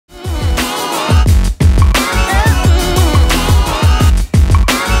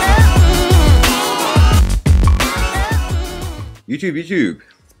YouTube.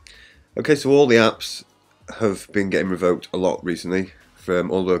 Okay, so all the apps have been getting revoked a lot recently from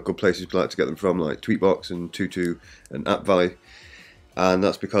all the good places we like to get them from, like Tweakbox and Tutu and App Valley, and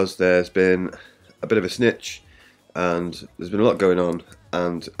that's because there's been a bit of a snitch and there's been a lot going on,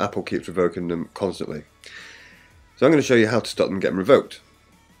 and Apple keeps revoking them constantly. So I'm going to show you how to stop them getting revoked.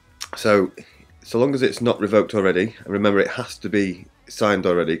 So long as it's not revoked already, and remember it has to be signed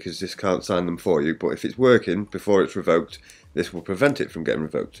already because this can't sign them for you, but if it's working before it's revoked, this will prevent it from getting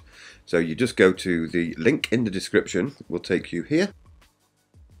revoked. So you just go to the link in the description, will take you here.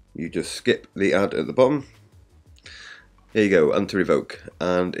 You just skip the ad at the bottom. Here you go, AntiRevoke,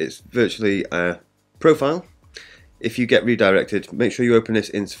 and it's virtually a profile. If you get redirected, make sure you open this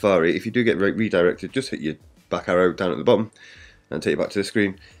in Safari. If you do get redirected, just hit your back arrow down at the bottom and take you back to the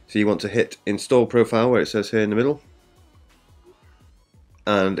screen. So you want to hit install profile where it says here in the middle,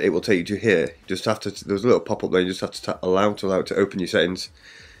 and it will take you to here. Just have to, there's a little pop-up there, you just have to allow it to open your settings.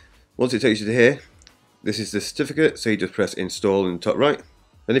 Once it takes you to here, this is the certificate, so you just press install in the top right.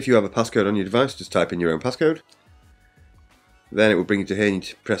 Then if you have a passcode on your device, just type in your own passcode. Then it will bring you to here and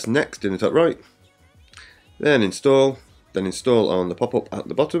you press next in the top right. Then install on the pop-up at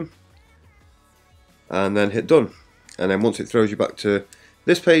the bottom. And then hit done. And then once it throws you back to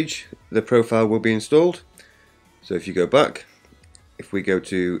this page, the profile will be installed. So if you go back, if we go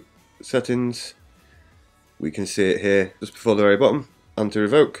to settings, we can see it here just before the very bottom,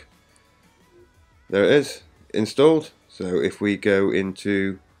 AntiRevoke. There it is, installed. So if we go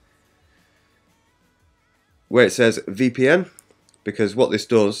into where it says VPN, because what this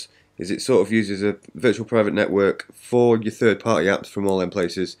does is it sort of uses a virtual private network for your third-party apps from all them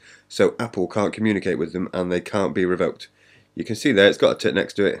places, so Apple can't communicate with them and they can't be revoked. You can see there it's got a tick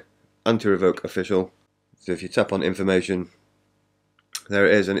next to it, AntiRevoke Official. So if you tap on information, there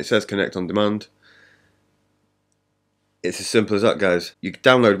it is, and it says connect on demand. It's as simple as that, guys. You can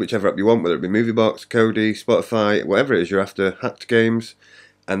download whichever app you want, whether it be Moviebox, Kodi, Spotify, whatever it is you're after, hacked games,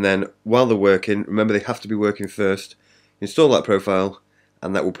 and then while they're working, remember they have to be working first, install that profile,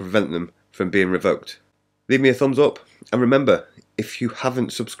 and that will prevent them from being revoked. Leave me a thumbs up, and remember, if you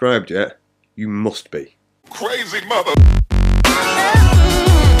haven't subscribed yet, you must be. Crazy mother...